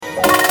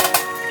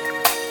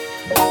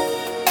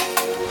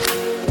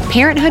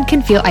Parenthood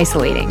can feel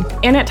isolating.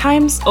 And at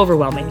times,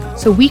 overwhelming.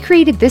 So we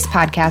created this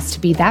podcast to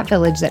be that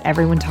village that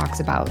everyone talks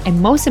about. And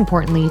most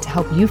importantly, to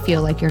help you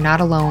feel like you're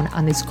not alone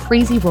on this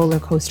crazy roller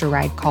coaster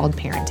ride called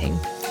parenting.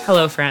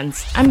 Hello,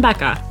 friends. I'm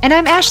Becca. And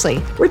I'm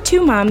Ashley. We're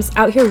two moms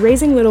out here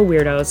raising little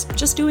weirdos,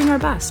 just doing our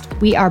best.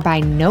 We are by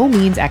no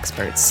means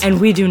experts.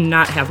 And we do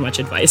not have much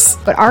advice.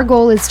 But our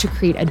goal is to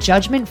create a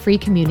judgment-free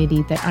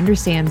community that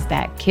understands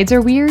that kids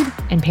are weird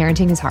and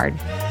parenting is hard.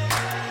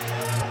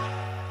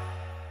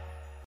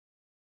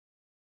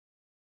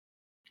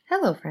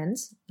 Hello,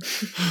 friends.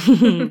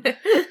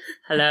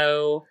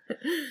 Hello.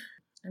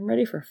 I'm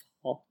ready for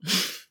fall.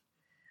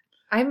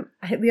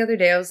 The other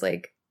day I was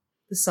like,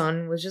 the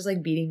sun was just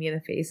like beating me in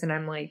the face and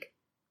I'm like,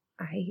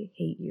 I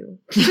hate you.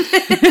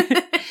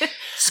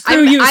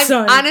 Screw you,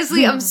 sun.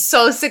 Honestly, I'm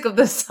so sick of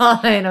the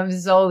sun. I'm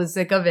so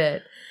sick of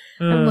it.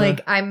 I'm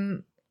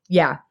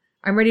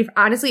ready.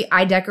 Honestly,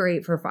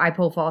 I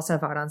pull fall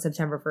stuff out on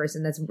September 1st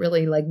and that's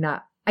really like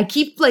not, I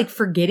keep like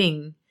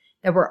forgetting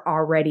that we're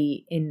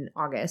already in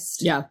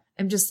August. Yeah.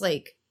 I'm just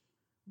like,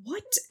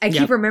 what? I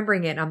keep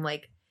remembering it. And I'm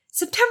like,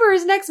 September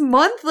is next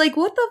month? Like,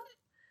 what the?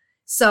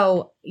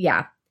 So,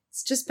 yeah.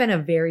 It's just been a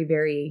very,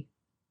 very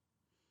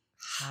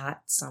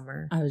hot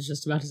summer. I was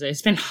just about to say,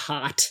 it's been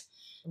hot.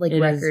 Like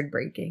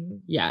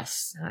record-breaking.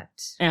 Yes. Not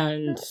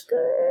good. It's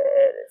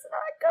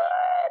not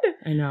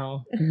good. I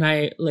know.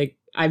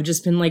 I've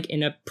just been like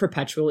in a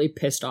perpetually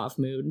pissed off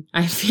mood.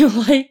 I feel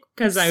like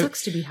because it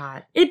sucks to be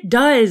hot. It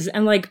does,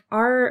 and like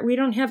we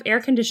don't have air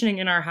conditioning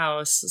in our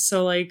house,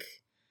 so like,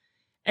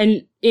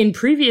 and in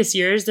previous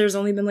years, there's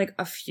only been like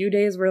a few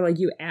days where like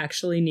you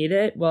actually need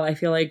it. Well, I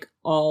feel like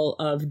all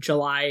of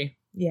July,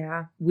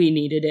 we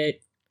needed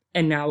it,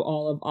 and now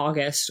all of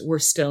August, we're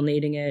still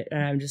needing it,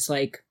 and I'm just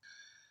like,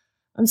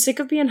 I'm sick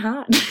of being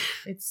hot.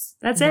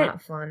 That's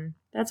not fun.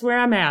 That's where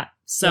I'm at.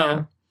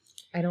 So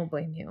I don't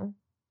blame you.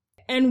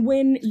 And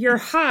when you're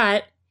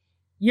hot,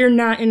 you're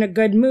not in a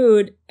good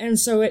mood. And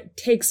so it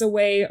takes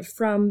away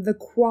from the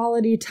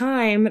quality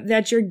time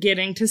that you're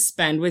getting to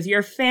spend with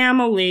your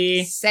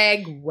family.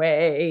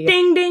 Segue.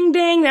 Ding, ding,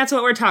 ding. That's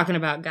what we're talking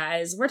about,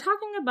 guys. We're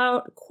talking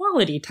about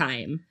quality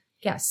time.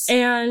 Yes.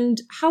 And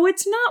how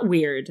it's not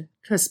weird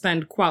to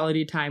spend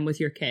quality time with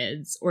your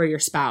kids or your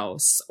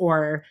spouse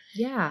or.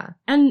 Yeah.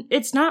 And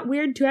it's not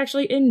weird to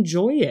actually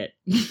enjoy it.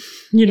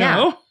 you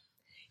know?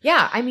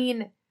 Yeah. I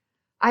mean,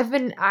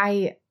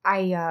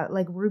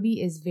 like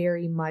Ruby is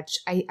very much,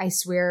 I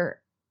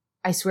swear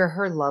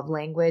her love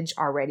language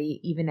already,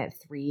 even at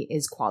 3,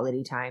 is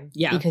quality time.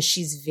 Yeah. Because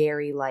she's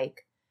very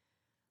like,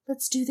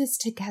 let's do this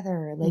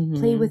together. Like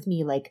play with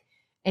me. Like,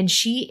 and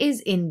she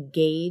is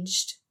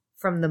engaged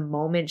from the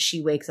moment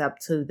she wakes up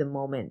to the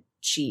moment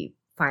she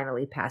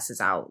finally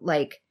passes out.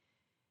 Like,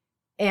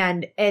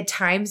 and at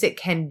times it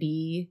can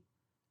be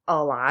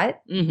a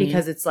lot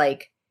because it's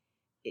like,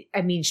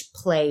 I mean,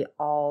 play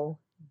all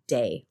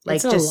day.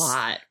 Like, it's a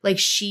lot. Like,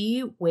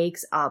 she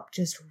wakes up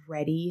just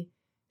ready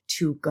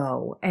to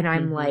go. And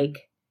I'm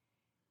like,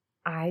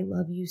 I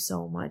love you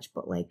so much,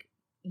 but like,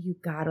 you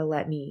gotta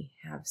let me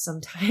have some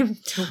time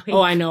to wake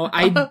Oh, I know.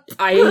 up.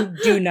 I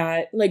do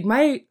not. Like,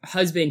 my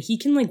husband, he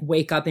can like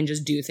wake up and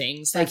just do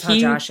things. That's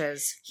like how Josh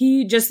is.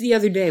 He just the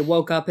other day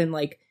woke up and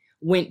like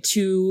went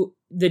to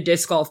the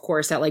disc golf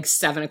course at like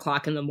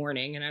 7:00 in the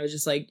morning. And I was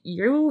just like,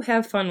 you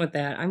have fun with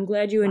that. I'm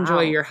glad you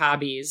enjoy your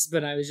hobbies.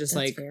 But I was just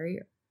That's like,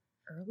 very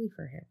early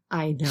for him.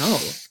 I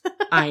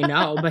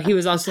know. But he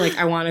was also like,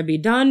 I want to be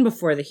done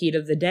before the heat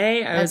of the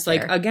day. I was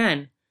like,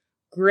 again,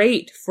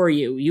 great for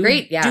you. You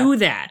do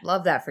that.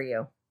 Love that for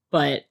you.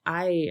 But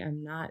I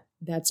am not,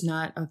 that's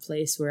not a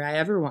place where I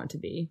ever want to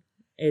be,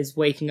 is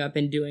waking up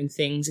and doing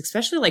things,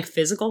 especially like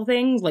physical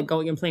things, like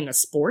going and playing a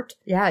sport.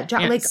 Yeah.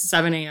 Like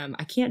 7 a.m.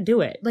 I can't do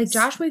it. Like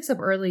Josh wakes up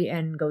early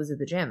and goes to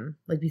the gym,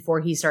 like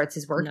before he starts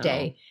his work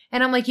day.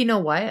 And I'm like, you know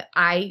what?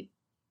 I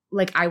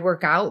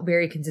work out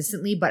very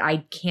consistently, but I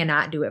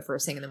cannot do it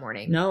first thing in the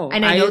morning. No.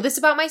 And I know this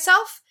about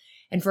myself.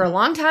 And for a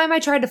long time, I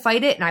tried to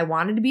fight it. And I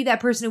wanted to be that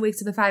person who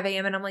wakes up at 5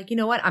 a.m. And I'm like, you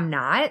know what? I'm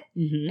not.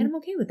 And I'm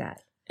okay with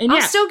that. And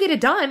I'll still get it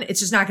done. It's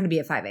just not going to be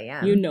at 5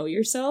 a.m. You know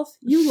yourself.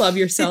 You love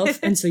yourself.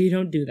 And so you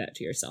don't do that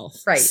to yourself.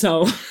 Right.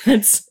 So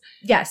it's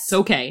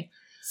okay.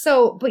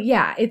 So, but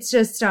yeah, it's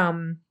just,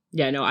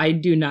 yeah, no, I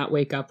do not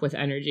wake up with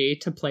energy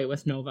to play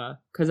with Nova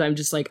because I'm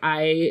just like,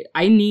 I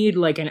need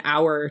like an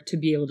hour to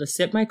be able to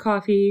sip my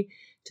coffee,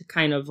 to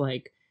kind of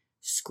like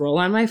scroll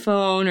on my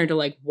phone or to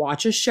like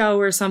watch a show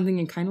or something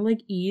and kind of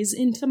like ease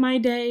into my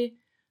day.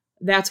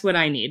 That's what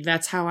I need.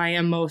 That's how I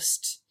am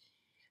most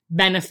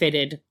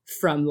benefited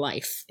from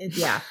life.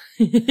 Yeah.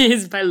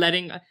 Is by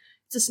letting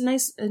just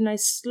a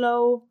nice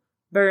slow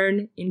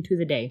burn into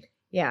the day.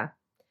 Yeah.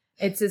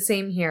 It's the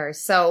same here.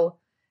 So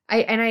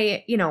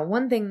I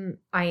one thing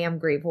I am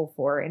grateful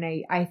for, and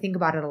I think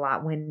about it a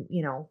lot when,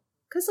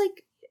 because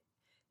like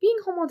being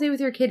home all day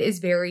with your kid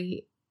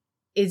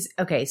is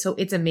okay. So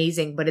it's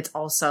amazing, but it's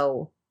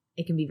also,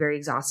 it can be very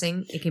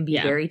exhausting. It can be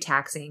very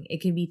taxing.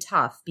 It can be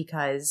tough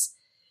because,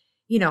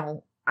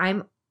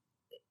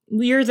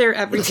 you're there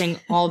everything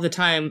all the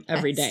time,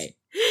 every day.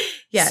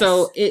 Yes.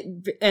 So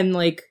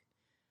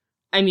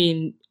I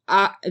mean,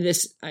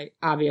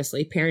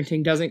 obviously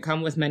parenting doesn't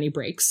come with many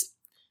breaks.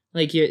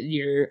 Like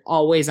you're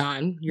always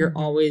on. You're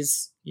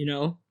always,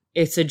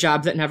 it's a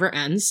job that never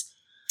ends.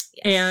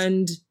 Yes.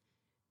 And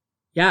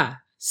yeah,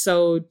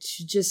 so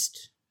to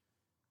just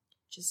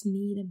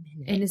need a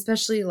minute. And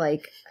especially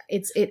like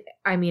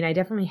I mean, I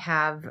definitely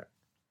have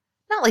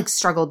not like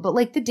struggled, but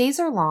like the days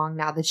are long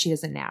now that she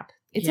doesn't nap.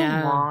 It's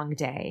a long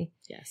day.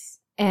 Yes.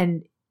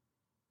 And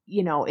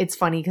it's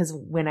funny because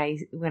when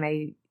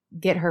I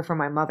get her from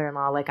my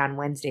mother-in-law, like on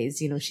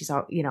Wednesdays, she's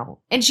all,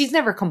 and she's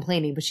never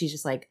complaining, but she's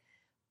just like,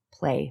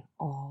 play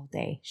all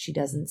day. She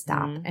doesn't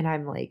stop. And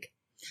I'm like,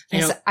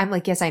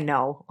 yes, I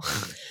know.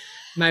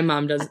 My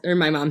mom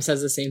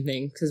says the same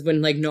thing. Because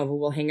when like Nova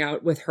will hang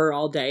out with her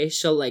all day,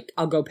 she'll like,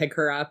 I'll go pick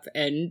her up.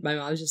 And my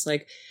mom's just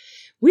like,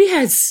 we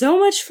had so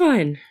much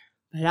fun,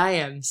 but I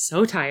am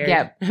so tired.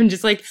 Yep. I'm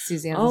just like,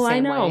 Suzanne's oh, the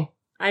same I know. way.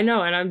 I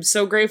know. And I'm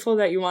so grateful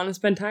that you want to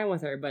spend time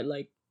with her. But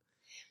like,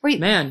 wait,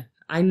 man,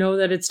 I know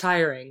that it's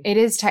tiring. It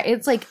is tiring.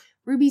 It's like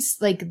Ruby's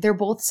like, they're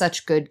both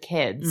such good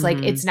kids. Like,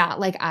 it's not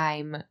like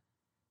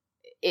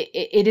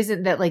it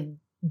isn't that like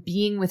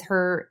being with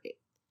her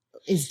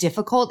is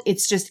difficult.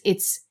 It's just,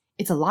 it's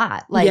a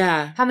lot. Like,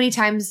 how many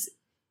times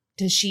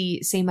does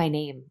she say my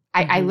name?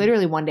 I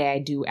literally one day I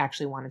do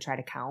actually want to try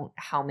to count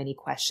how many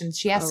questions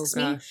she asks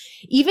me,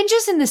 even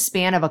just in the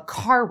span of a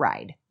car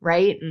ride,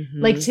 right?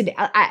 Like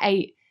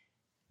today,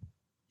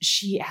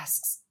 she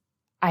asks,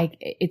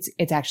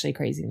 it's actually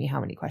crazy to me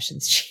how many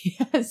questions she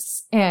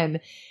has,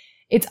 and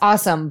it's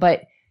awesome.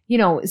 But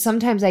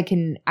sometimes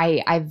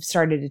I've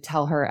started to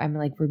tell her, I'm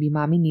like, Ruby,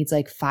 mommy needs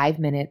like 5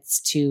 minutes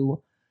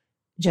to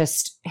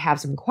just have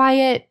some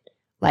quiet.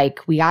 Like,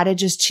 you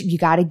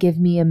gotta give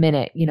me a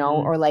minute,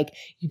 or like,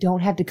 you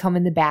don't have to come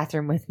in the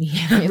bathroom with me.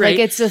 Right. Like,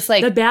 it's just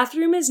like. The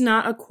bathroom is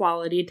not a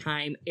quality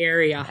time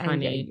area,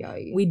 honey.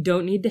 We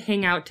don't need to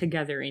hang out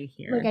together in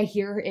here. Like, I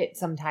hear it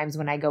sometimes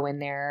when I go in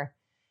there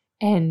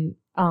and,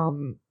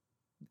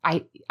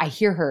 I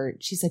hear her,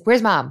 she's like,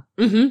 where's mom?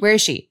 Where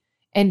is she?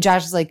 And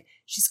Josh is like,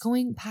 she's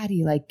going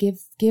potty, like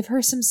give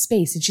her some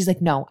space. And she's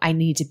like, no, I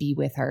need to be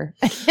with her.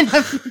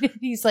 And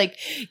he's like,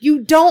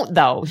 you don't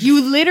though.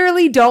 You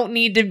literally don't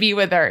need to be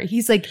with her.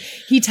 He's like,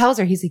 he tells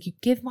her, he's like, you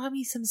give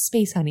mommy some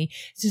space, honey.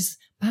 It's just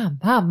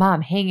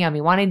mom, hanging on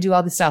me, wanting to do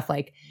all this stuff.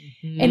 Like,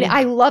 and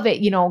I love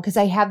it, cause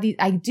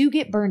I do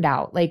get burned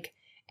out. Like,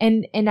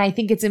 and I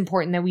think it's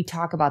important that we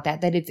talk about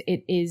that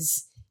it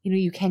is,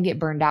 you can get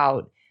burned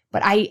out,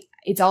 but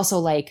it's also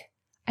like,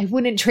 I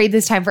wouldn't trade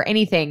this time for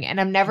anything. And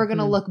I'm never going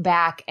to look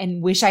back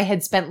and wish I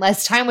had spent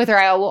less time with her.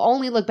 I will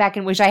only look back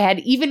and wish I had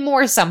even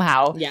more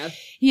somehow. Yeah.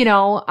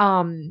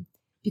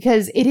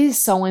 Because it is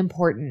so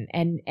important.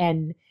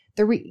 And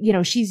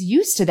she's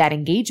used to that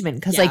engagement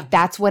because like,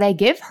 that's what I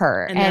give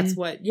her. And that's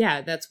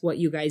what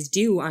you guys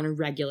do on a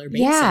regular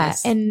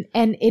basis. Yeah.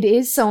 And it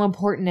is so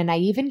important. And I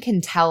even can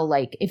tell,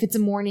 like, if it's a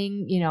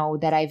morning,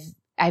 that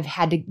I've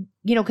had to,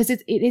 cause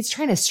it is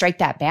trying to strike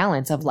that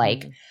balance of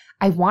like,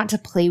 I want to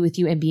play with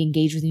you and be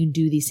engaged with you and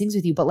do these things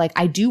with you. But like,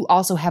 I do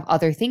also have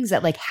other things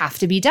that like have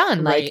to be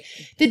done. Right. Like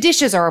the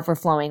dishes are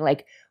overflowing.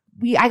 Like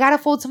I got to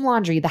fold some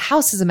laundry. The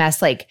house is a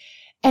mess. Like,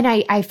 and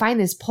I find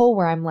this pull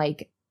where I'm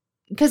like,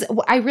 cause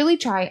I really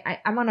try,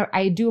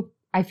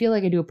 I feel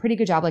like I do a pretty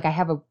good job. Like I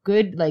have a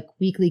good like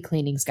weekly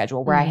cleaning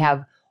schedule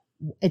where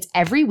it's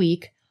every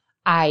week.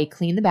 I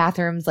clean the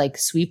bathrooms, like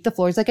sweep the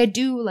floors. Like I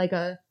do like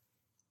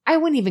I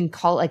wouldn't even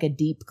call it like a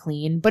deep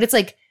clean, but it's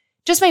like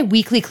just my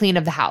weekly clean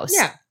of the house.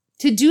 Yeah.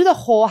 To do the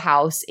whole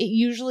house, it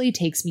usually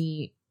takes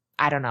me,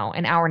 I don't know,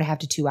 an hour and a half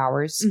to 2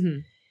 hours.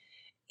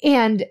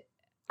 And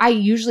I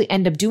usually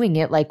end up doing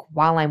it like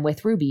while I'm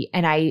with Ruby.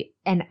 And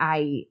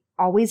I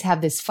always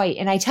have this fight.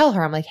 And I tell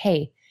her, I'm like,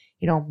 hey,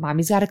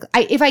 mommy's got to,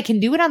 if I can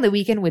do it on the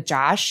weekend with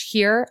Josh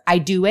here, I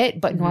do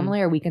it. But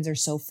normally our weekends are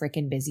so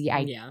freaking busy.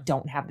 I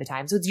don't have the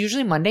time. So it's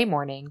usually Monday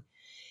morning.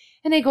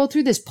 And I go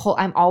through this pull.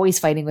 I'm always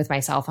fighting with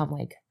myself. I'm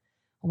like,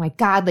 oh my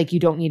God, like you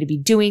don't need to be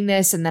doing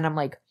this. And then I'm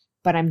like,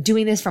 but I'm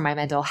doing this for my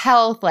mental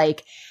health.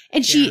 Like,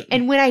 and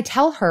and when I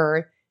tell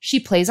her, she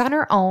plays on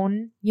her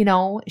own,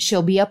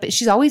 she'll be up.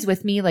 She's always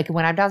with me. Like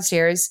when I'm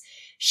downstairs,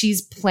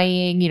 she's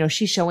playing,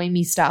 she's showing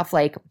me stuff.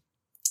 Like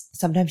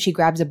sometimes she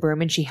grabs a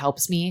broom and she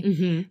helps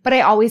me, but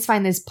I always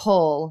find this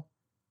pull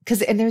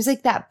and there's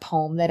like that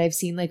poem that I've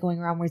seen like going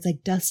around where it's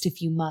like dust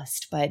if you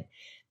must, but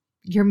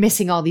you're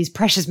missing all these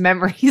precious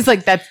memories.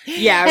 Like that's,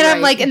 and I'm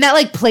like, and that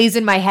like plays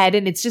in my head.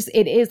 And it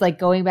is like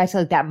going back to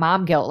like that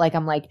mom guilt. Like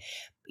I'm like,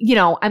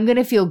 I'm going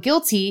to feel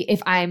guilty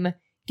if I'm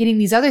getting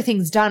these other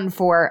things done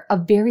for a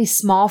very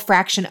small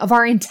fraction of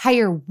our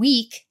entire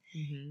week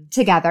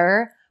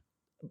together.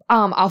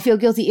 I'll feel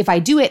guilty if I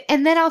do it.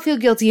 And then I'll feel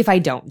guilty if I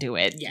don't do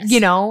it,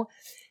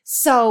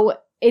 So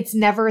it's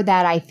never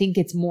that I think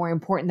it's more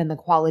important than the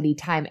quality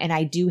time. And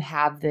I do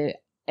have the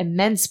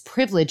immense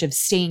privilege of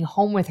staying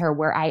home with her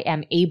where I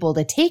am able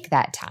to take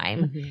that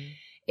time.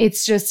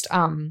 It's just,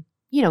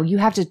 you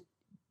have to,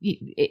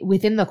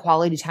 within the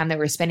quality time that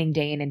we're spending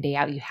day in and day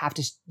out, you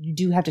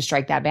do have to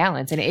strike that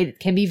balance, and it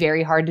can be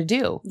very hard to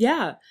do.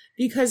 Yeah,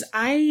 because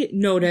I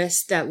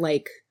noticed that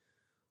like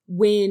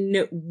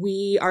when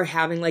we are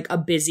having like a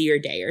busier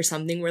day or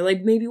something where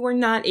like maybe we're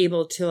not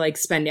able to like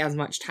spend as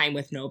much time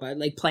with Nova,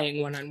 like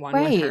playing one-on-one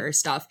with her or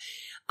stuff.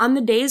 On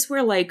the days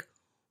where like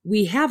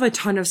we have a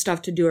ton of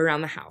stuff to do around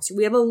the house,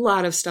 we have a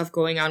lot of stuff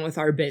going on with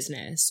our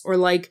business, or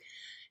like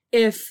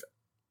if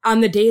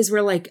on the days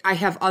where like I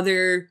have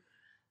other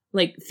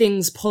like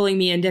things pulling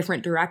me in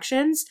different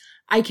directions,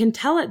 I can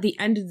tell at the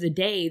end of the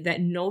day that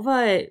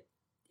Nova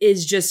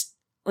is just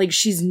like,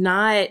 she's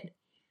not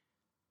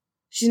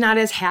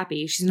as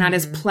happy. She's not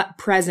as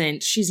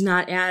present. She's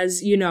not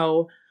as, you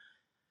know,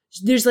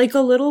 there's like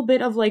a little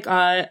bit of like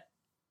a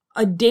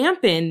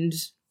dampened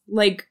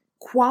like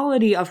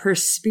quality of her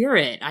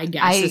spirit, I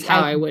guess is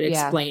how I would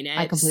explain it.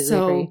 I completely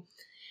agree.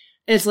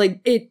 It's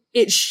like,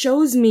 it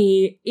shows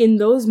me in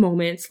those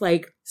moments,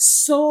 like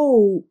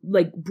so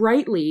like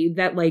brightly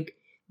that like,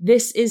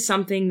 this is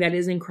something that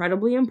is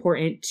incredibly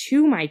important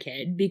to my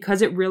kid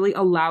because it really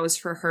allows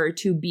for her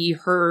to be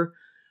her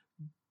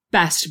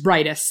best,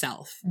 brightest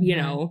self, you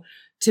know,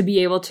 to be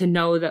able to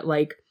know that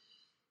like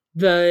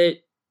the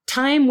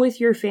time with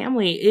your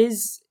family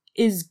is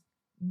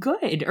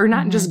good, or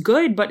not just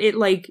good, but it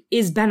like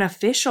is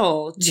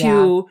beneficial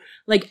to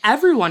like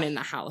everyone in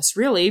the house,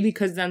 really,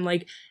 because then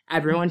like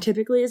everyone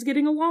typically is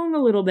getting along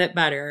a little bit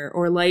better,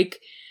 or like,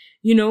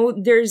 you know,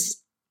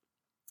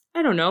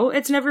 I don't know.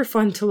 It's never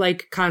fun to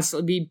like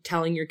constantly be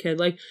telling your kid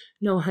like,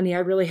 no, honey, I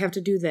really have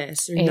to do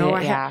this. Or no,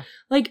 I have,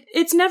 like,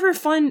 it's never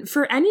fun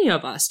for any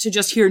of us to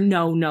just hear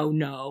no, no,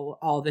 no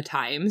all the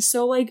time.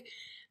 So like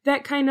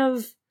that kind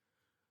of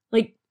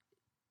like,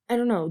 I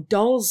don't know,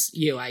 dulls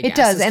you, I guess. It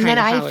does. And then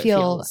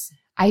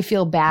I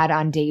feel bad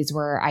on days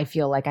where I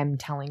feel like I'm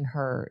telling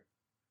her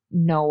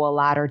no a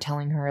lot, or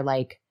telling her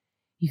like,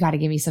 you got to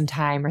give me some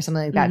time or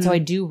something like that. So I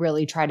do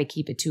really try to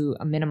keep it to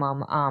a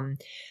minimum.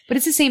 But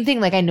it's the same thing.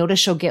 Like I notice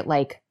she'll get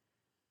like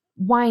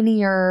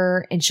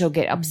whinier and she'll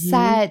get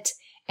upset.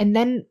 And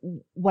then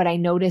what I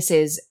notice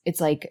is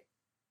it's like,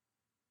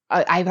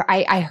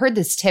 I heard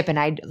this tip and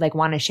I like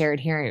want to share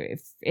it here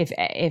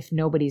if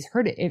nobody's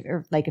heard it,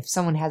 if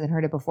someone hasn't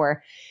heard it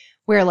before,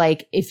 where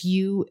like, if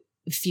you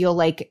feel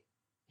like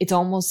it's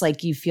almost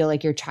like you feel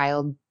like your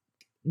child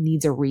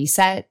needs a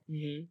reset,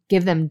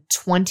 give them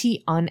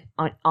 20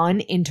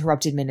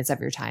 uninterrupted minutes of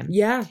your time.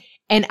 Yeah.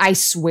 And I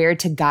swear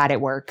to God, it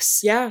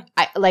works. Yeah.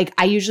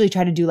 I usually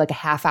try to do like a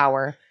half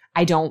hour.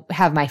 I don't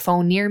have my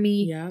phone near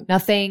me,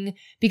 nothing,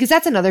 because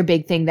that's another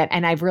big thing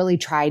and I've really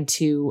tried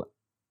to,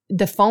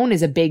 the phone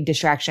is a big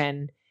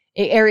distraction,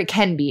 or it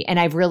can be. And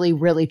I've really,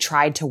 really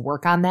tried to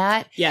work on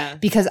that. Yeah.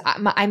 Because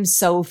I'm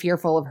so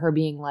fearful of her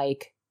being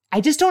like, I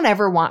just don't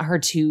ever want her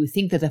to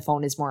think that the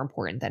phone is more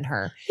important than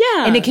her.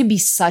 Yeah. And it can be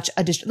such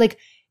a like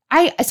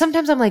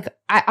sometimes I'm like,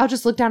 I'll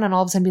just look down and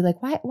all of a sudden be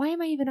like, why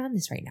am I even on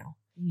this right now?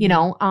 You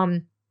know?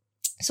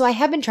 So I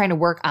have been trying to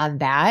work on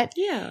that.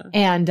 Yeah.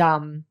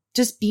 And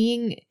just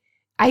being,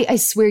 I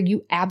swear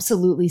you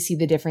absolutely see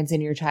the difference in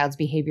your child's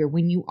behavior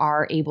when you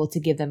are able to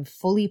give them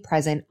fully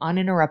present,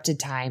 uninterrupted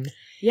time.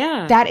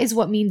 Yeah. That is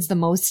what means the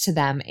most to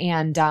them.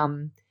 And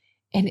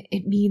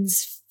it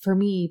means for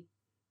me,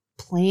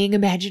 playing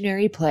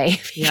imaginary play,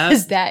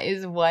 because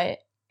that's what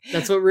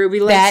Ruby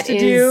likes to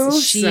do.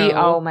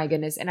 Oh my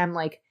goodness. And I'm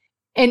like,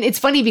 and it's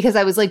funny because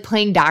I was like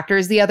playing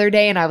doctors the other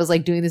day and I was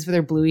like doing this with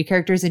her Bluey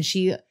characters and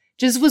she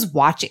just was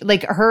watching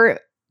like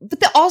her,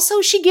 but also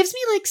she gives me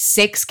like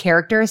 6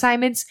 character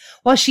assignments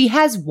while she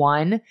has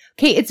 1.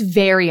 Okay. It's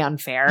very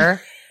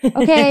unfair.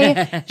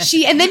 Okay.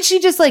 And then she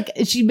just like,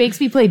 she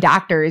makes me play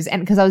doctors.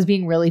 And cause I was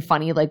being really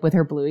funny, like with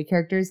her Bluey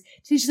characters.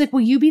 So she's like,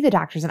 well, you be the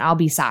doctors and I'll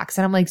be Socks.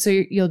 And I'm like, so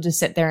you'll just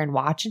sit there and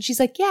watch. And she's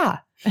like, yeah.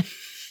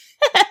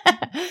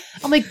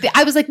 I'm like,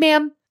 I was like,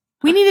 ma'am,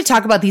 we need to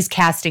talk about these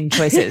casting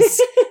choices.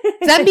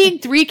 Them being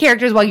 3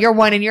 characters while you're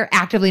 1 and you're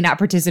actively not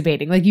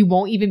participating. Like you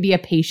won't even be a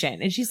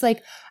patient. And she's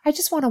like, I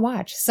just want to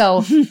watch.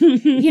 So,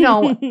 you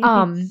know,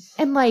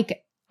 and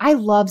like, I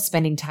love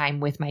spending time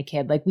with my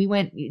kid. Like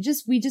we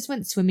just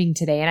went swimming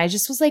today and I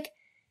just was like,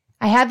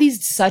 I have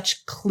these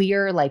such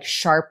clear, like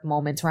sharp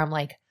moments where I'm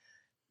like,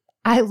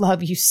 I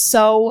love you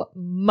so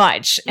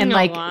much. And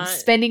like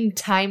spending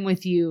time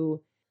with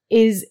you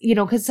is, you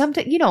know, cause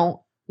sometimes, you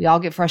know, we all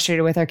get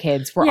frustrated with our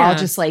kids. We're all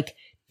just like,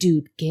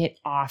 dude, get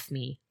off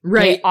me.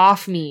 Right. Get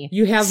off me.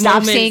 You have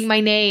Stop saying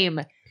my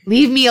name.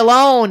 Leave me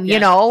alone, you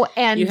know?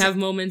 And you have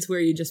moments where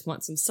you just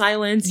want some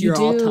silence.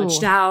 You're all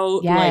touched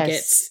out.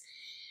 Yes.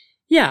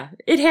 Like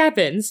it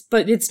happens,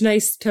 but it's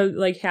nice to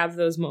like have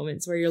those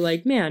moments where you're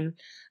like, man,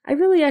 I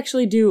really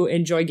actually do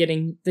enjoy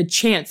getting the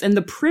chance and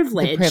the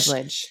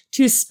privilege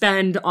to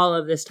spend all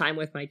of this time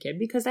with my kid,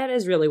 because that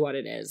is really what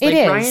it is. Like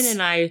Ryan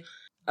and I,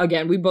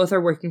 again, we both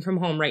are working from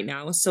home right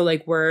now. So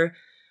like we're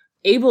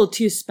able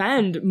to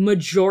spend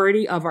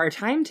majority of our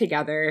time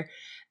together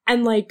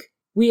and like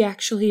we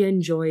actually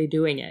enjoy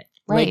doing it.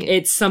 Right. Like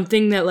it's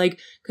something that like,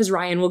 cause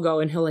Ryan will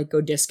go and he'll like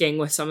go disking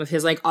with some of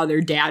his like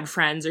other dad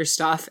friends or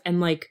stuff. And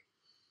like,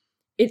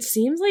 it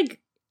seems like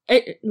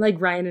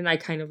Ryan and I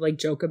kind of like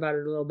joke about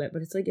it a little bit,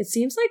 but it's like, it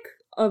seems like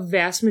a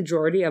vast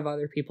majority of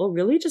other people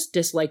really just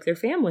dislike their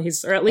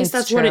families, or at least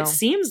that's what it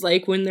seems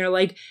like when they're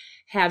like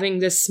having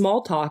this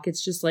small talk.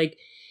 It's just like,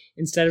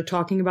 instead of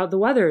talking about the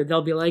weather,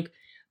 they'll be like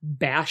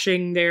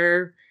bashing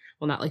their,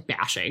 well, not like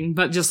bashing,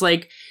 but just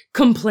like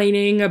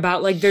complaining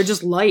about like their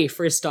just life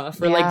or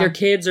stuff, or like their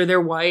kids or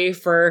their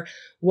wife or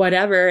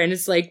whatever. And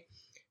it's like,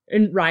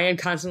 and Ryan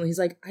constantly, he's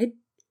like,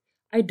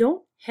 I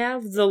don't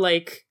have the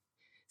like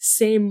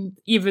same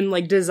even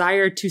like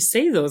desire to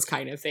say those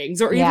kind of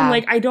things, or even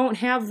like I don't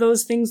have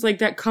those things like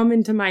that come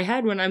into my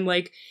head when I'm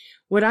like,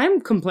 what I'm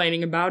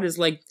complaining about is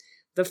like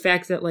the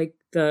fact that like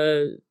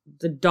the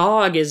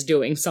dog is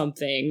doing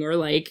something, or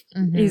like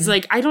he's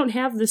like, I don't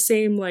have the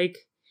same like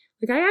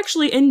I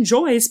actually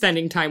enjoy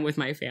spending time with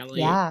my family.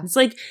 Yeah. It's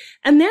like,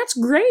 and that's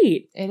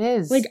great. It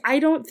is. Like, I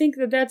don't think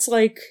that that's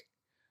like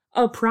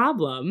a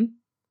problem.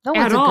 No,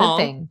 it's a good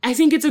thing. I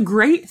think it's a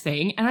great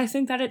thing. And I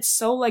think that it's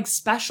so like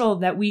special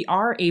that we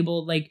are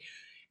able, like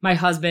my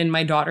husband,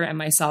 my daughter, and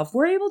myself,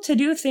 we're able to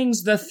do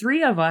things, the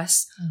three of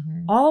us,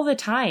 all the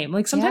time.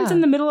 Like sometimes in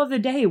the middle of the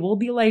day, we'll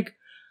be like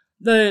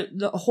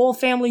the whole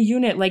family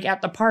unit, like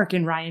at the park,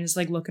 and Ryan is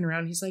like looking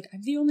around. He's like,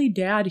 I'm the only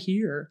dad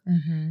here.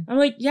 I'm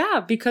like, yeah,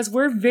 because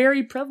we're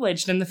very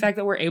privileged in the fact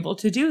that we're able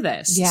to do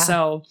this. Yeah.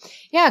 So,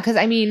 yeah, because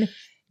I mean,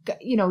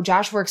 you know,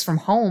 Josh works from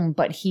home,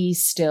 but he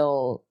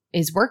still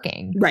is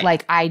working. Right.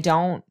 Like I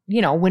don't,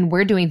 you know, when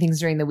we're doing things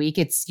during the week,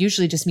 it's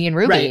usually just me and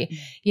Ruby, right.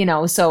 You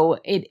know, so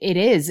it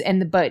is.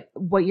 But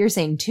what you're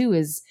saying too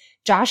is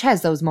Josh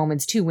has those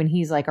moments too when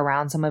he's like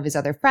around some of his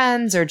other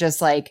friends, or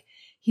just like,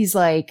 he's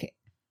like,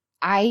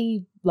 I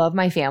love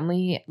my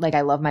family. Like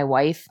I love my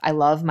wife. I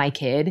love my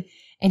kid.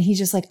 And he's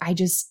just like, I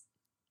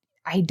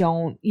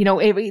don't, you know,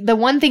 the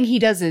one thing he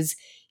does is,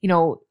 you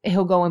know,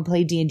 he'll go and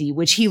play D&D,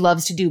 which he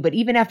loves to do. But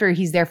even after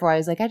he's there for a while, I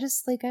was like,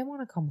 I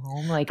want to come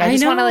home. Like, I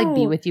just want to like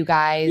be with you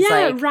guys.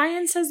 Yeah, like,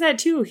 Ryan says that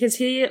too. Because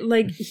he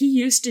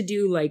used to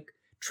do like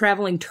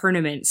traveling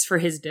tournaments for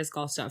his disc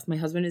golf stuff. My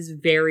husband is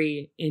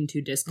very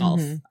into disc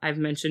golf. I've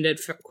mentioned it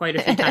quite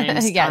a few times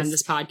on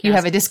this podcast. You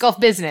have a disc golf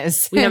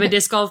business. We have a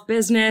disc golf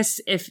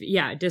business.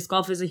 Disc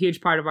golf is a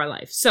huge part of our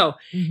life. So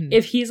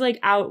if he's like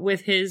out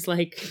with his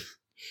like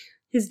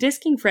his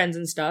disking friends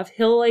and stuff,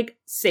 he'll like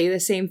say the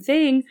same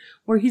thing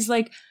where he's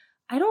like,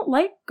 I don't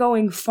like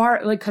going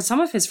far, like, cause some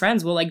of his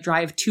friends will like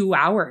drive 2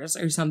 hours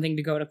or something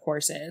to go to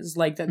courses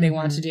like that they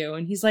want to do.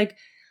 And he's like,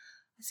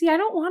 see, I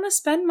don't want to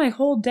spend my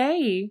whole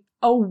day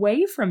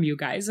away from you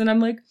guys. And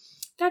I'm like,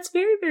 that's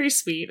very, very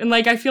sweet. And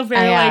like, I feel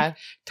very like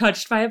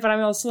touched by it, but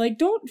I'm also like,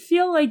 don't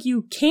feel like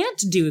you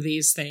can't do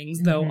these things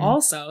though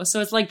also.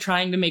 So it's like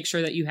trying to make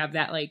sure that you have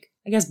that like,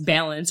 I guess,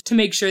 balance to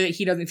make sure that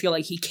he doesn't feel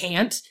like he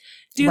can't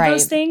do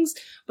those things.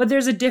 But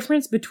there's a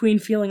difference between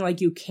feeling like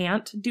you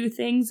can't do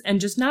things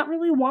and just not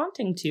really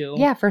wanting to.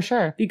 Yeah, for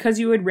sure. Because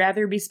you would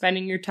rather be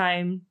spending your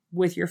time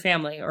with your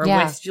family or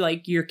with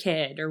like your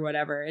kid or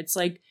whatever. It's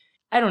like,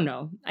 I don't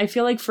know. I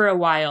feel like for a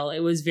while it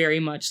was very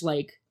much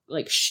like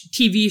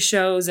TV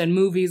shows and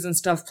movies and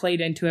stuff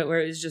played into it, where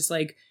it was just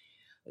like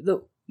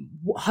the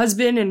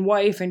husband and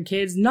wife and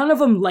kids, none of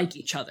them like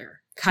each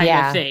other kind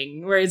of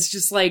thing, where it's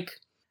just like,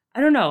 I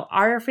don't know,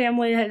 our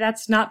family,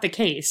 that's not the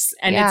case.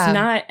 And it's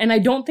not, and I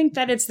don't think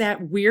that it's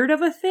that weird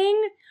of a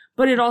thing,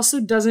 but it also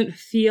doesn't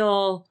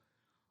feel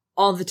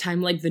all the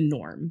time like the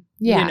norm,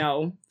 you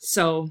know?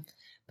 So.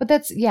 But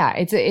that's,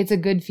 it's a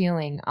good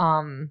feeling.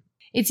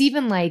 It's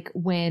even like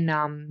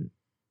when,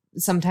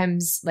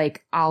 sometimes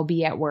like I'll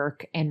be at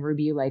work and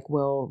Ruby like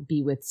will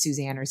be with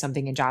Suzanne or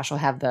something, and Josh will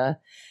have the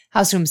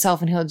house to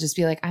himself, and he'll just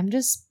be like, I'm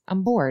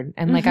bored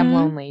and like I'm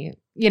lonely,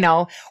 you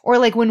know? Or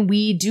like when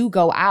we do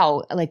go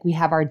out, like we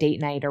have our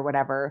date night or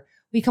whatever,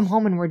 we come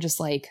home and we're just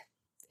like,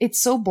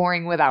 it's so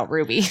boring without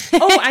Ruby.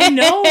 Oh, I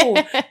know.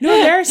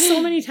 No, there are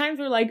so many times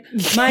where like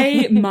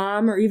my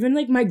mom or even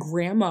like my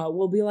grandma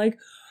will be like,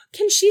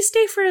 can she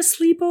stay for a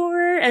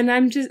sleepover? And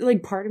I'm just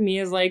like, part of me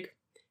is like,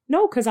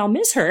 no, because I'll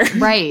miss her.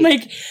 Right.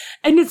 Like,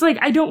 and it's like,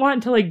 I don't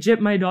want to like jip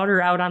my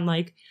daughter out on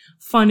like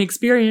fun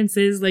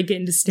experiences, like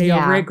getting to stay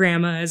over at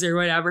grandma's or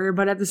whatever.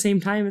 But at the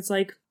same time, it's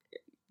like,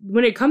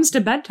 when it comes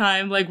to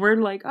bedtime, like we're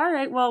like, all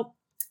right, well,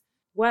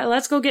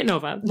 let's go get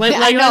Nova. Like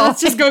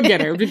let's just go get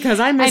her because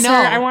I miss her.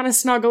 I want to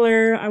snuggle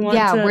her. I want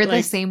to. We're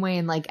the same way.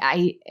 And like,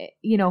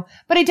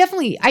 but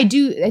I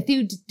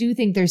do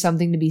think there's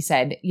something to be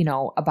said, you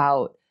know,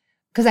 about,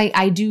 because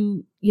I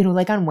do, you know,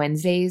 like on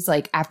Wednesdays,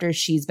 like after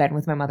she's been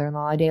with my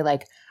mother-in-law all day,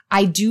 like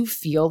I do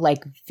feel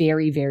like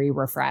very, very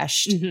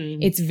refreshed.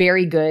 It's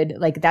very good.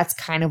 Like that's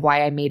kind of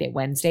why I made it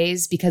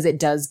Wednesdays, because it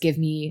does give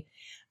me,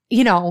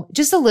 you know,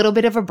 just a little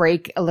bit of a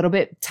break, a little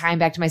bit time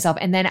back to myself.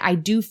 And then I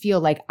do feel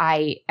like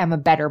I am a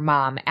better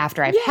mom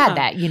after I've had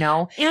that, you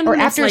know, and or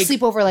after a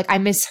sleepover, like I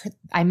miss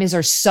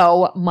her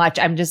so much.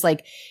 I'm just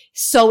like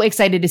so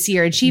excited to see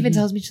her. And she even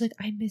tells me, she's like,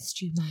 I missed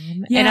you,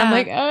 Mom. Yeah. And I'm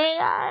like, oh my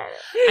God.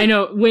 I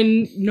know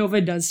when Nova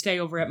does stay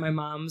over at my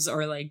mom's,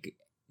 or like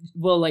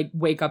we'll like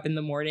wake up in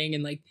the morning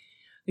and like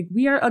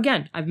we are,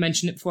 again, I've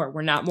mentioned it before,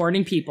 we're not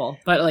morning people,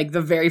 but like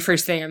the very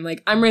first thing I'm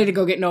like, I'm ready to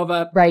go get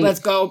Nova. Right. Let's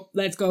go.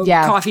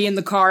 Yeah. Coffee in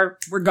the car.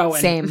 We're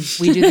going. Same.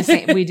 We do the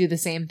same. We do the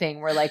same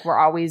thing. We're like, we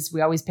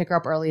always pick her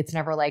up early. It's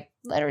never like,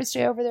 let her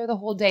stay over there the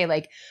whole day.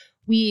 Like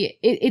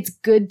it's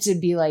good to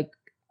be like,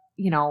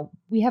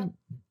 we have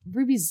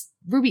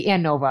Ruby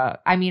and Nova.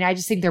 I mean, I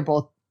just think they're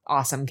both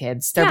awesome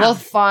kids. They're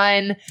both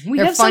fun.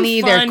 They're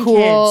funny. They're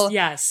cool. Kids.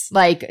 Yes.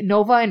 Like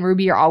Nova and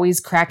Ruby are always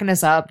cracking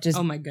us up. Just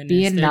oh my goodness,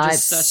 being they're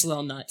nuts. Just such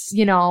little nuts.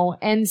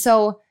 And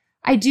so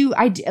I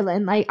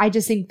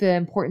just think the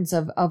importance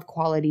of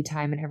quality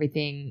time and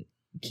everything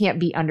can't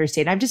be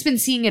understated. I've just been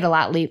seeing it a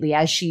lot lately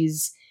as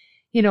she's,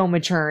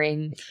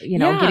 maturing,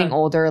 getting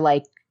older,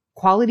 like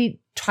quality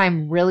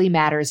time really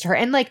matters to her.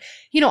 And like,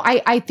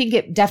 I think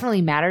it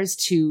definitely matters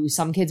to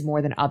some kids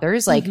more than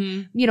others. Like,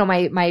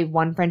 my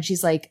one friend,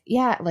 she's like,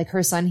 yeah, like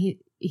her son,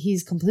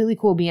 he's completely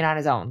cool being on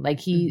his own. Like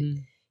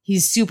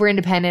he's super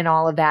independent,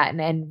 all of that.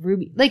 And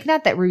Ruby, like,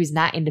 not that Ruby's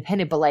not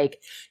independent, but like,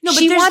 no,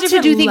 she wants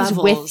to do things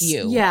with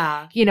you.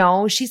 Yeah.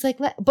 She's like,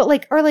 but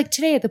like, or like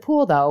today at the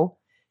pool though,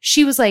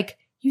 she was like,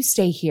 you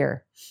stay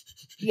here.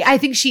 I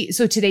think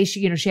so today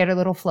she had her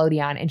little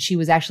floaty on and she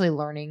was actually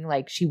learning,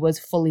 like she was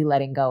fully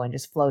letting go and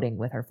just floating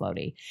with her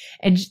floaty.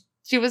 And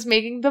she was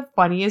making the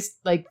funniest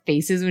like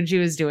faces when she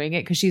was doing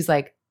it. Cause she's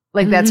like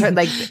that's her,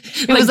 like,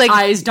 it was like,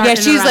 eyes yeah,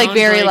 she's like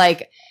very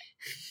like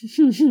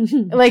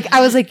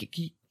I was like,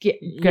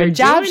 good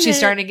job. She's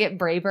starting to get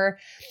braver.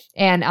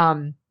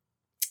 And,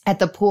 at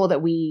the pool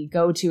that we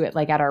go to at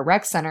our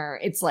rec center,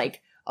 it's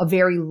like a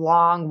very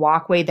long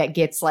walkway that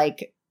gets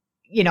like,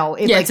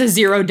 it's a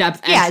zero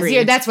depth entry.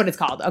 Yeah, that's what it's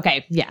called.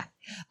 Okay. Yeah.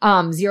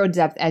 Zero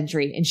depth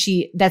entry. And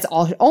that's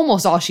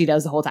almost all she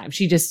does the whole time.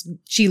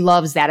 She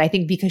loves that. I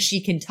think because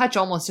she can touch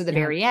almost to the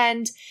very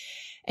end.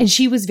 And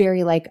she was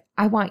very like,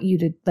 I want you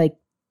to like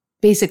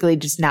basically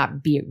just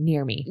not be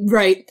near me.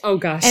 Right. Oh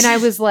gosh. And I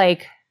was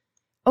like,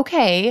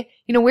 okay,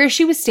 where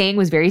she was staying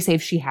was very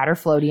safe. She had her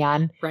floaty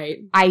on. Right.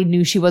 I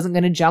knew she wasn't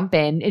going to jump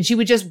in and she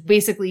would just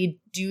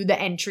basically do the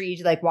entry,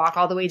 like walk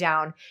all the way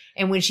down.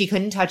 And when she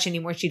couldn't touch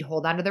anymore, she'd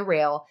hold onto the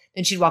rail.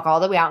 Then she'd walk all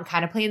the way out and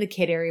kind of play in the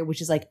kid area,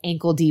 which is like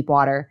ankle deep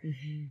water.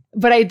 Mm-hmm.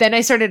 But then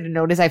I started to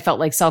notice I felt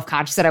like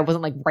self-conscious that I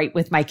wasn't like right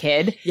with my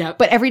kid. Yeah.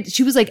 But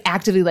she was like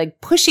actively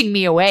like pushing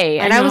me away.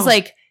 And I was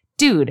like,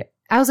 dude,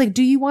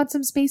 do you want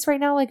some space right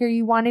now? Like, are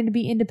you wanting to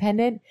be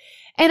independent?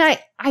 And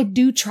I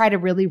do try to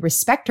really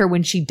respect her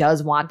when she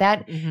does want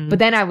that. Mm-hmm. But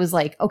then I was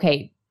like,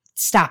 okay,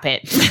 stop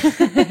it.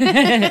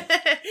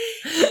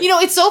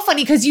 It's so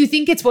funny because you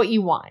think it's what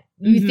you want.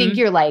 You think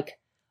you're like,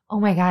 oh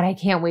my God, I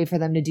can't wait for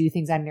them to do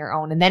things on their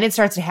own. And then it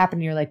starts to happen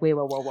and you're like, wait,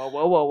 whoa.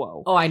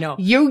 Oh, I know.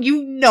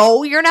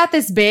 You're not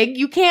this big.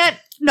 You can't,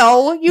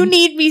 you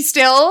need me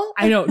still.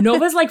 I know.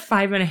 Nova's like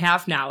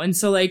 5.5 now. And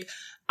so like,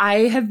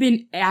 I have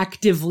been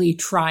actively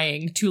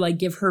trying to like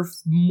give her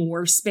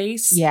more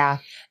space. Yeah.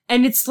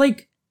 And it's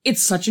like,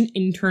 it's such an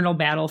internal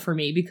battle for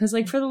me because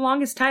like for the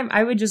longest time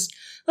I would just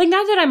like,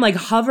 not that I'm like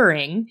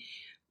hovering,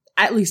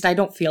 at least I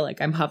don't feel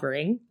like I'm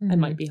hovering. Mm-hmm. I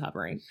might be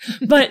hovering,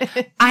 but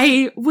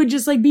I would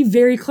just like be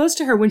very close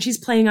to her when she's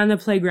playing on the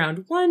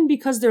playground. One,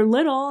 because they're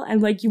little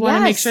and like you want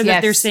to make sure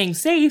that they're staying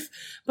safe,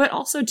 but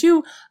also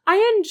two,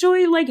 I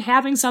enjoy like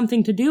having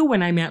something to do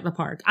when I'm at the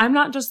park. I'm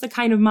not just the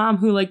kind of mom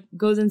who like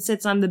goes and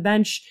sits on the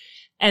bench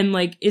and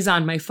like is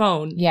on my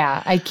phone.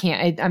 Yeah, I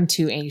can't. I'm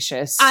too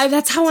anxious.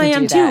 That's how I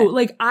am too.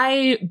 Like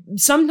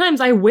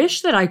sometimes I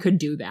wish that I could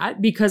do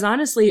that because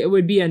honestly, it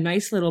would be a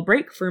nice little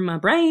break for my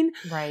brain.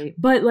 Right.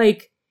 But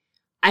like,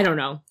 I don't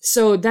know.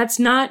 So that's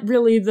not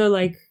really the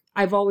like,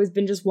 I've always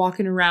been just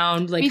walking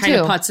around, like kind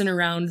of putzing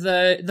around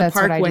the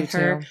park with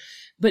her. Too.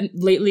 But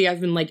lately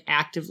I've been like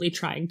actively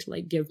trying to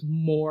like give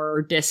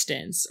more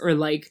distance or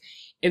like,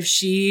 if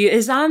she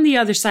is on the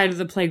other side of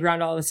the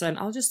playground all of a sudden,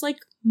 I'll just like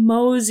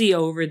mosey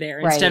over there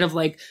instead of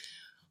like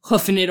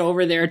hoofing it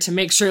over there to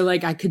make sure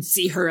like I could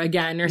see her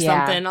again or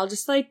something. I'll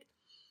just like,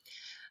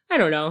 I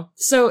don't know.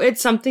 So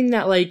it's something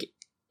that like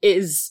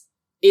is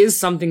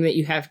something that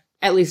you have,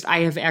 at least I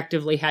have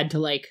actively had to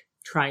like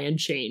try and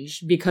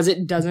change because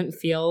it doesn't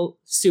feel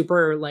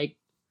super like,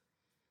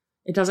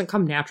 it doesn't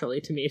come naturally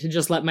to me to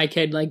just let my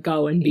kid like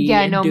go and be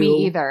and do,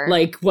 me either.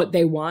 Like what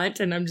they want.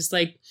 And I'm just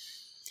like,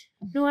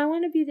 no, I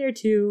want to be there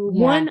too.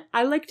 Yeah. One,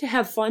 I like to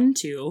have fun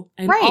too.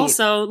 And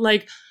also,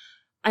 like,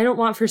 I don't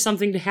want for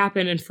something to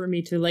happen and for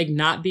me to, like,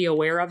 not be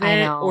aware of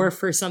it or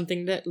for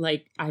something that,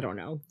 like, I don't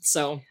know.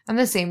 So. I'm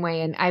the same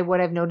way. And what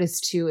I've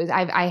noticed too is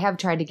I have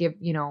tried to give,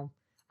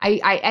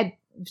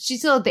 she's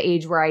still at the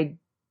age where I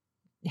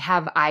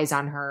have eyes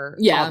on her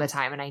all the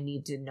time and I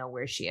need to know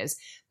where she is.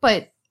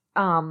 But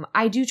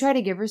I do try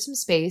to give her some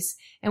space.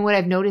 And what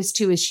I've noticed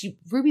too is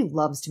Ruby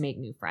loves to make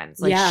new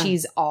friends. Like,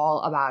 she's all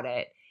about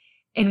it.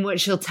 And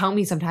what she'll tell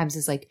me sometimes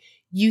is like,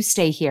 you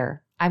stay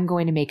here. I'm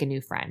going to make a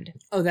new friend.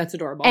 Oh, that's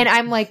adorable. And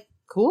I'm like,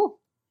 cool,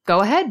 go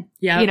ahead.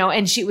 Yeah.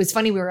 And she was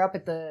funny. We were up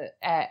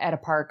at a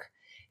park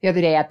the other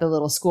day at the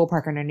little school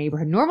park in our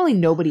neighborhood. Normally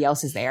nobody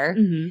else is there.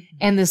 Mm-hmm.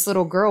 And this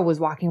little girl was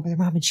walking up with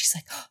her mom and she's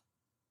like, oh,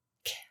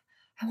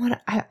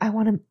 I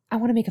want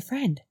to make a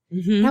friend.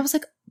 Mm-hmm. And I was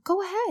like,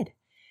 go ahead.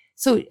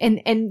 So,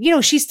 and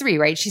she's 3,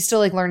 right? She's still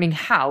like learning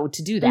how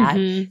to do that.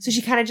 Mm-hmm. So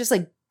she kind of just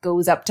like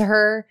goes up to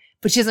her,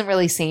 but she doesn't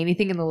really say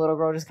anything. And the little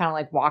girl just kind of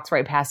like walks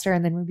right past her.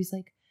 And then Ruby's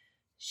like,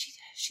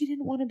 she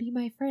didn't want to be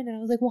my friend. And I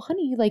was like, well,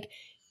 honey, like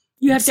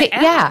You have to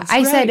ask.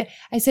 Yeah. Right.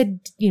 I said,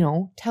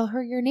 tell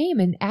her your name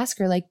and ask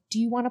her, like, do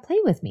you want to play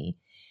with me?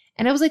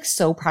 And I was like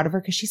so proud of her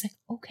because she's like,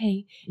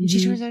 okay. And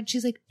she turns around and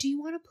she's like, do you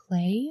want to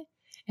play?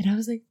 And I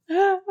was like,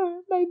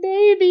 my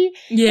baby.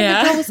 Yeah.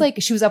 And the girl was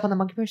like, she was up on the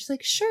monkey bar. She's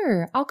like,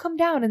 sure, I'll come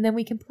down and then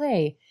we can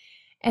play.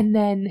 And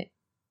then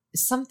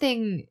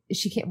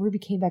Ruby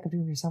came back up to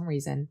me for some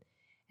reason.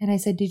 And I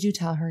said, did you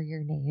tell her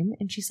your name?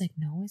 And she's like,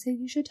 no. I said,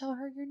 you should tell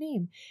her your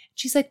name.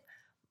 She's like,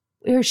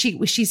 or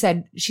she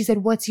said,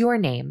 what's your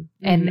name?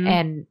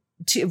 And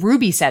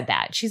Ruby said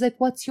that. She's like,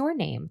 what's your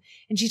name?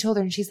 And she told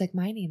her, and she's like,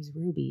 my name's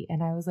Ruby.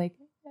 And I was like,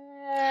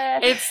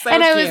 it's so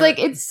and I cute. was like,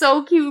 it's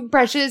so cute and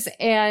precious.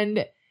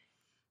 And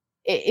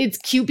it's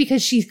cute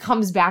because she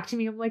comes back to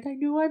me. I'm like, I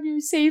know I'm your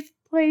safe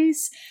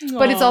place. Aww.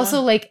 But it's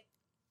also like,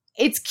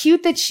 it's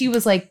cute that she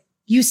was like,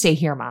 you stay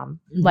here, mom.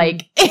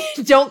 Like,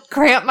 don't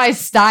cramp my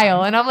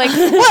style. And I'm like,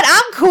 what?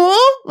 I'm cool.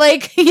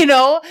 Like,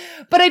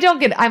 but I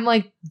don't I'm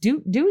like,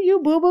 do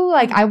you, boo-boo?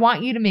 Like, I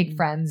want you to make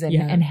friends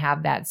and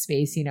have that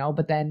space,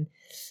 but then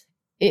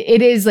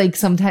it is like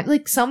sometimes,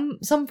 like some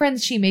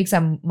friends she makes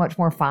I'm much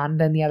more fond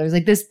than the others.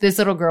 Like this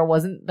little girl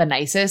wasn't the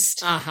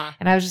nicest. Uh-huh.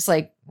 And I was just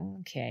like,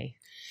 okay.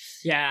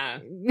 Yeah.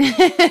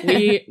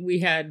 we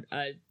had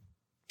a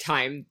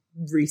time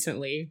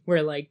recently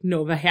where like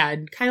Nova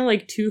had kind of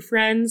like two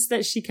friends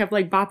that she kept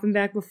like bopping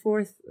back and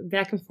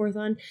forth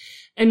on.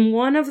 And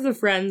one of the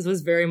friends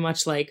was very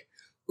much like,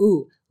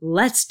 ooh,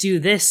 let's do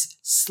this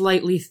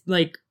slightly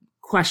like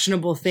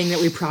questionable thing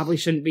that we probably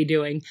shouldn't be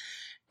doing.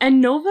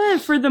 And Nova,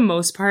 for the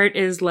most part,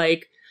 is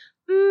like,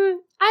 I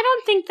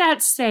don't think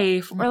that's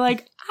safe. Or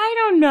like, I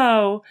don't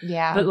know.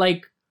 Yeah. But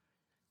like,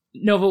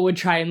 Nova would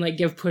try and like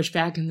give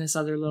pushback, and this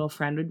other little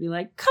friend would be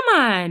like, come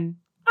on,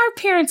 our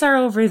parents are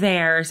over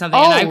there or something.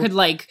 And I could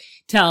like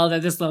tell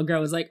that this little girl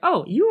was like,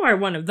 oh, you are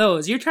one of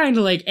those. You're trying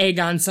to like egg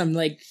on some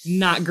like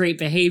not great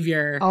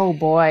behavior. Oh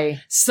boy.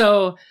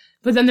 So,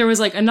 but then there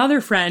was like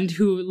another friend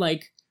who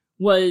like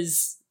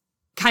was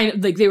kind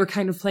of like, they were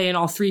kind of playing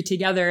all three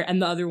together. And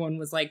the other one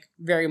was like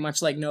very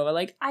much like Nova,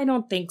 like, I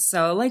don't think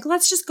so. Like,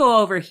 let's just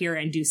go over here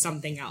and do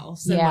something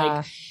else. And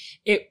like,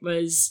 it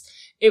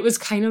was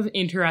kind of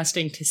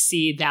interesting to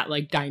see that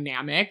like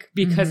dynamic,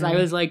 because I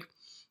was like,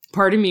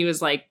 part of me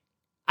was like,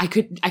 I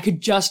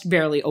could just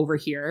barely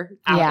overhear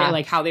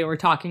like how they were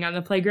talking on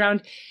the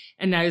playground.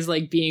 And I was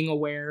like being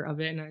aware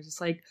of it. And I was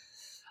just like,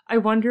 I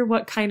wonder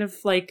what kind of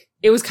like,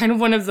 it was kind of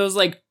one of those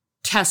like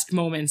test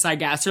moments, I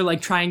guess, or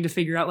like trying to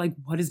figure out like,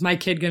 what is my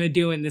kid going to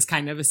do in this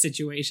kind of a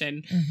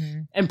situation?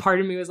 And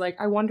part of me was like,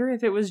 I wonder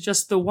if it was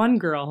just the one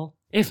girl,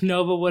 if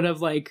Nova would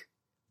have like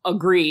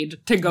agreed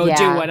to go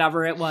do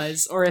whatever it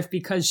was, or if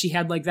because she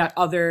had like that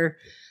other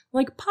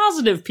like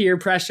positive peer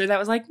pressure that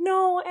was like,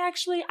 no,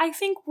 actually, I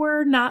think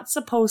we're not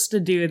supposed to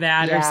do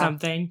that or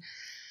something.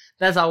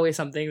 That's always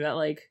something that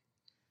like,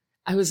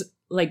 I was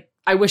like,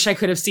 I wish I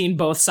could have seen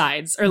both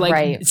sides, or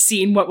like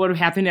seen what would have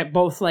happened at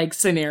both like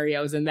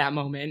scenarios in that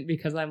moment,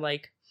 because I'm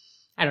like,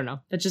 I don't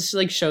know. That just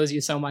like shows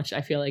you so much, I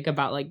feel like,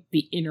 about like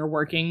the inner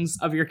workings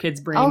of your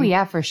kid's brain. Oh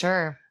yeah, for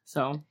sure.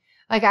 So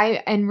like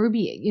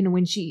Ruby,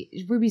 when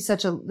Ruby's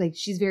such a, like,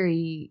 she's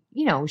very,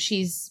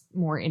 she's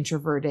more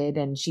introverted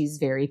and she's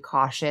very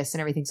cautious and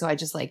everything. So I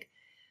just like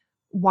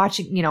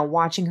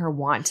watching her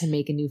want to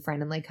make a new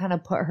friend and like kind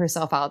of put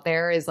herself out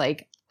there is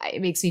like,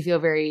 it makes me feel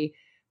very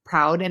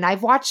proud. And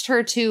I've watched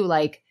her too.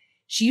 Like,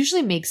 she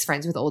usually makes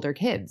friends with older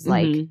kids.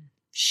 Like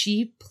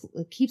she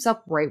keeps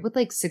up right with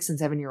like 6 and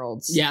 7 year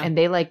olds. Yeah. And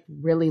they like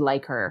really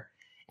like her.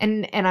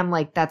 And I'm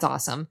like, that's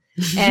awesome.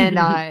 And,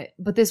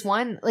 but this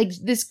one, like,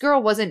 this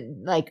girl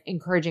wasn't like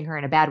encouraging her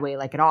in a bad way,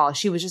 like at all.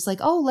 She was just like,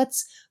 oh,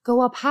 let's go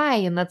up high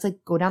and let's like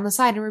go down the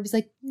side. And Ruby's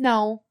like,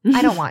 no,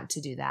 I don't want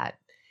to do that.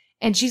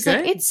 And she's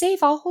like, it's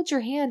safe. I'll hold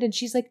your hand. And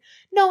she's like,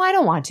 no, I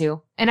don't want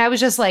to. And I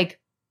was just like,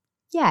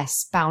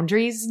 yes,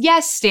 boundaries.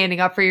 Yes, standing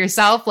up for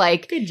yourself.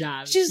 Like, good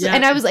job.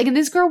 And I was like, and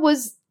this girl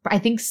was, I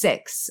think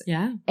 6.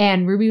 Yeah.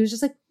 And Ruby was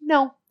just like,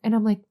 no. And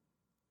I'm like,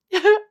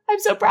 I'm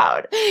so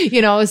proud,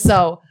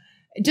 so.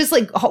 Just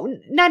like,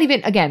 not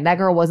even, again, that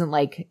girl wasn't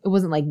like, it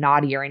wasn't like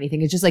naughty or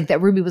anything. It's just like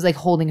that Ruby was like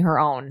holding her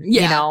own,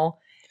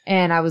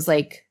 and I was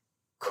like,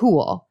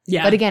 cool.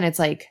 Yeah. But again, it's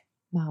like,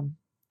 Mom,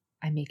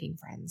 I'm making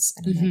friends.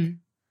 And I'm like,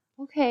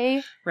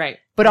 okay. Right.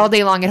 But all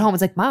day long at home,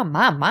 it's like, Mom,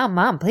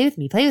 play with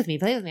me.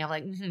 I'm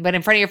like, but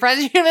in front of your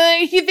friends, you're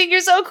like, you think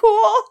you're so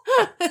cool.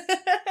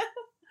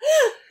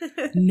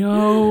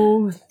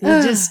 No,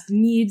 they just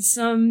need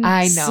some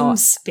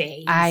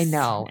space. I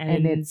know.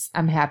 And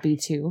I'm happy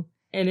too.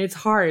 And it's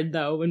hard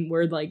though when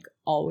we're like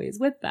always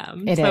with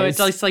them. It is. It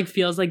just like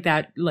feels like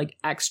that like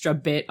extra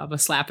bit of a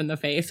slap in the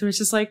face where it's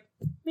just like,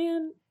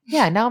 man.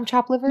 Yeah, now I'm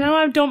chopped liver. Now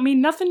I don't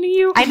mean nothing to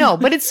you. I know,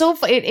 but it's so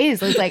it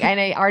is. It's like, and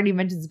I already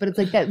mentioned this, but it's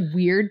like that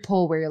weird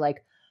pull where you're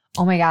like,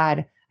 oh my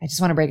God, I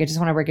just want to break. And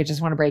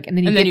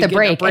then you get the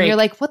break and you're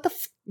like, what the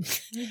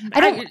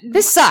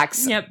this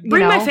sucks. Yeah,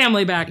 bring my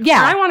family back.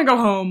 Yeah. Or I want to go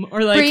home.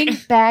 Or like, bring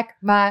back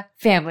my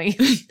family.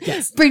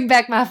 Yes. Bring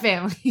back my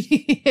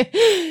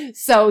family.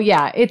 So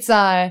yeah, it's,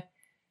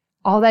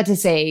 all that to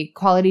say,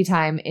 quality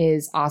time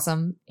is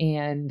awesome.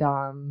 And,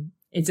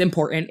 It's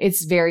important.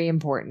 It's very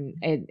important.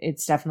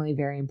 It's definitely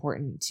very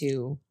important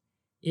to,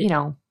 you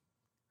know,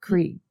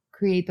 create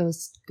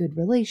those good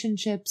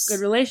relationships. Good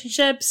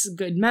relationships,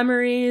 good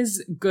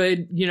memories,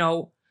 good, you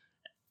know,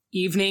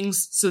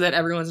 evenings so that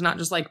everyone's not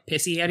just like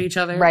pissy at each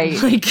other.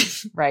 Right. Like,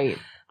 right.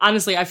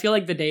 Honestly, I feel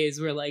like the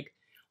days where like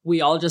we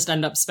all just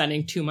end up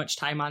spending too much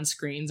time on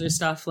screens or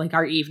stuff, like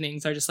our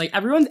evenings are just like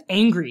everyone's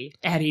angry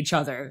at each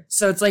other.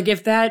 So it's like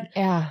if that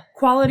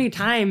quality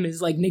time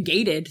is like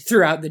negated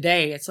throughout the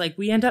day, it's like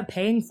we end up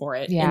paying for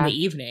it in the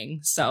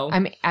evening. So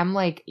I'm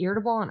like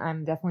irritable and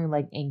I'm definitely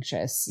like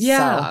anxious.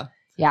 Yeah. So,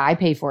 yeah, I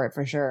pay for it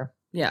for sure.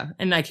 Yeah.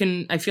 And I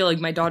feel like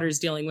my daughter's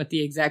dealing with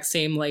the exact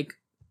same like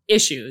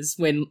issues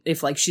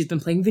if like she's been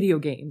playing video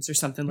games or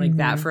something like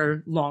that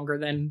for longer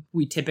than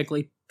we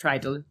typically try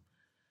to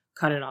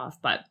cut it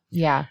off. But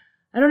yeah,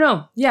 I don't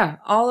know. Yeah,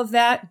 all of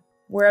that,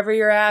 wherever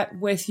you're at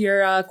with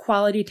your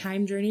quality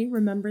time journey,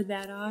 remember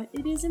that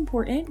it is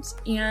important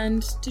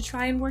and to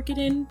try and work it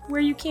in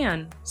where you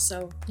can.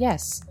 So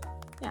yes.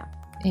 Yeah.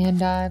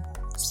 And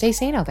stay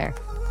sane out there.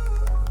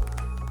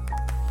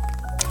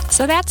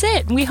 So that's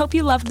it. We hope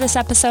you loved this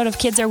episode of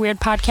Kids Are Weird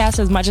podcast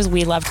as much as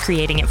we loved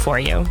creating it for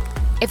you.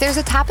 If there's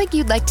a topic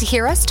you'd like to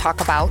hear us talk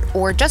about,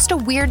 or just a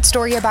weird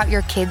story about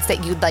your kids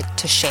that you'd like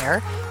to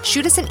share,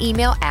 shoot us an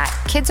email at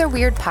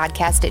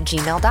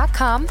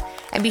kidsareweirdpodcast@gmail.com,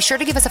 and be sure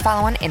to give us a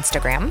follow on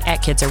Instagram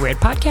at Kids Are Weird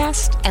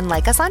Podcast, and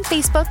like us on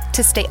Facebook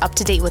to stay up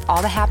to date with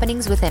all the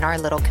happenings within our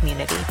little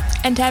community.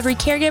 And to every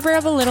caregiver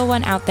of a little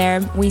one out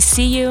there, we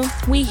see you,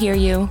 we hear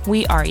you,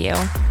 we are you.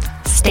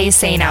 Stay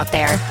sane out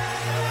there.